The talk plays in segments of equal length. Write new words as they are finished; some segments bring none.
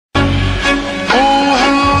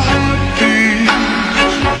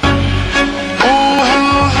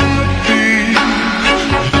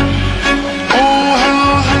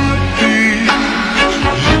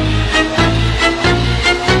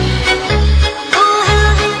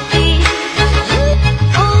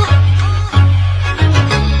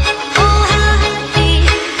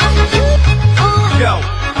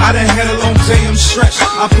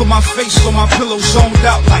pillow, zoned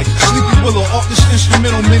out like Sleepy Willow. Off this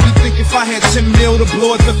instrumental made me think if I had 10 mil to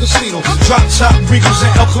blow at the casino. Drop top Regals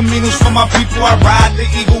and El Caminos for my people. I ride the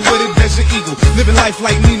eagle with it, there's an eagle. Living life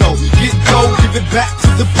like Nino. Get dough, give it back to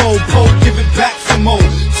the pole. Give it back for more.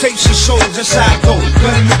 Tapes and shows, that's how I go.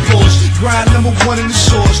 Gun in the floors, grind #1 in the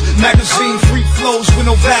shores. Magazine, free flows with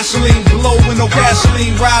no Vaseline. Blow with no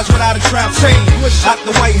gasoline, rise without a trap chain. Out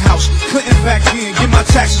the White House, Clinton back in, get my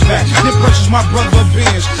taxes back. Then purchase my brother a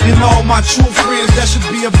Benz. And all my true friends, that should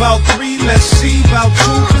be about 3. Let's see, about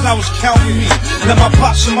 2, cause I was counting me. Let my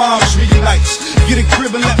pops and moms reunites. Get a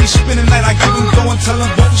crib and let me spend the night. I give them dough and tell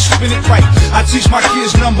them don't spin it right. I teach my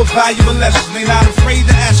kids number valuable lessons. They not afraid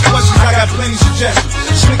to ask questions, I got plenty suggestions.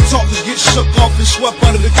 Slick talkers get shook off and swept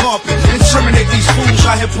under the carpet. And terminate these fools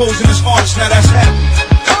I have posing as artists, now that's happening.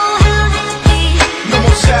 No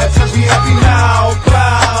more sad times, we happy now,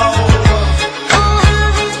 proud.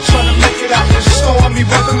 Trying to make it out the stormy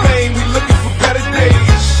weather, man, we looking for better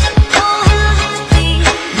days.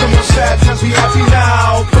 No more sad times, we happy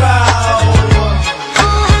now, proud.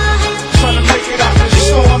 Trying to make it out the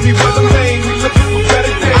stormy weather, man, we looking for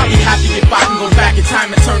better days. I'll be happy if I can go back in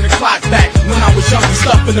time and turn the clock back. When I was young and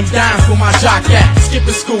stuffing them dimes for my jock at.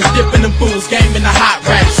 Skipping school, dipping them fools, game in the hot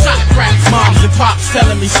rack. Shot cracks, moms and pops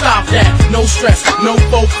telling me stop that. No stress, no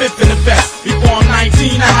 4/5 in the vest. Before I'm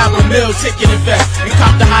 19, I have a meal ticket invest. And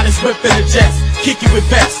cop the hottest whip in the jets. Kick it with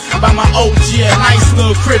vets. By my OG, a nice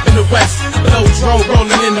little crib in the west. Below dro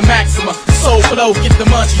rolling in the Maxima. Soul below, get the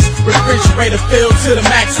munchies. Refrigerator filled to the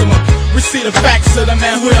maximum. Receive the facts of the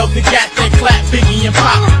man who helped the gat that clap. Biggie and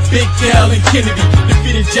Pop, Big L and Kennedy.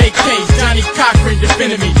 Defeated JK, Johnny Cochran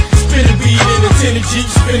defended me. Spinning weed in the 10 Jeep,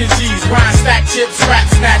 spinning G's. Grind, stack chips, rap,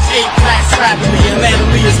 snatch 8 plaques rapidly. And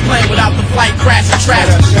Landry is playing without the flight crash and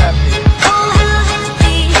tragedy.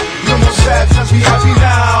 No more sad times, we happy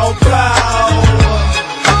now, proud.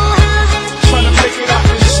 Trying to make it out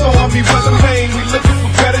this stormy weather, man, we looking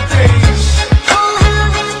for better days.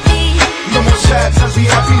 No more sad times, we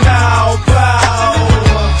happy now, proud.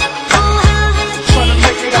 Trying to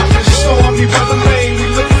make it out this stormy weather, man, we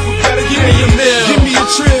looking for better days. Give me a meal, give me a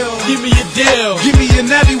trill, give me a deal, give me a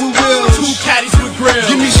natty with wheels, 2 caddies with grills.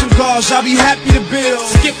 give me some cars, I'll be happy to build.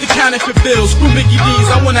 Skip the counterfeit bills, screw Mickey D's,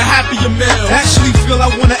 I want a happier meal. Actually feel I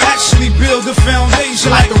wanna actually build a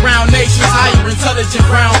foundation Like around nations, higher intelligent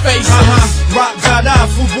brown faces. Rock dada,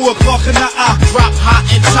 football clock and Drop hot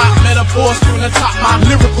and top, metaphors through the top. My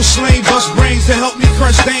lyrical slang bust brains to help me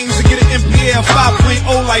crush things to get an MPA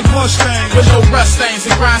 5.0 like Mustang. with no rust stains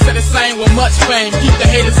and grind to the same with much fame. Keep the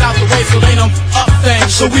haters out the way so they don't up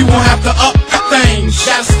things. So we won't have to up things.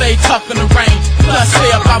 Gotta stay tough in the range. Plus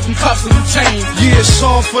stay up out from cuffs and chains. Yeah, it's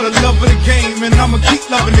all for the love of the game, and I'ma keep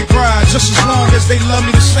loving the grind just as long as they love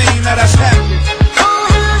me the same. Now that's happening.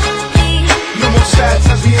 No more sad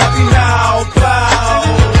times, we happy now, proud.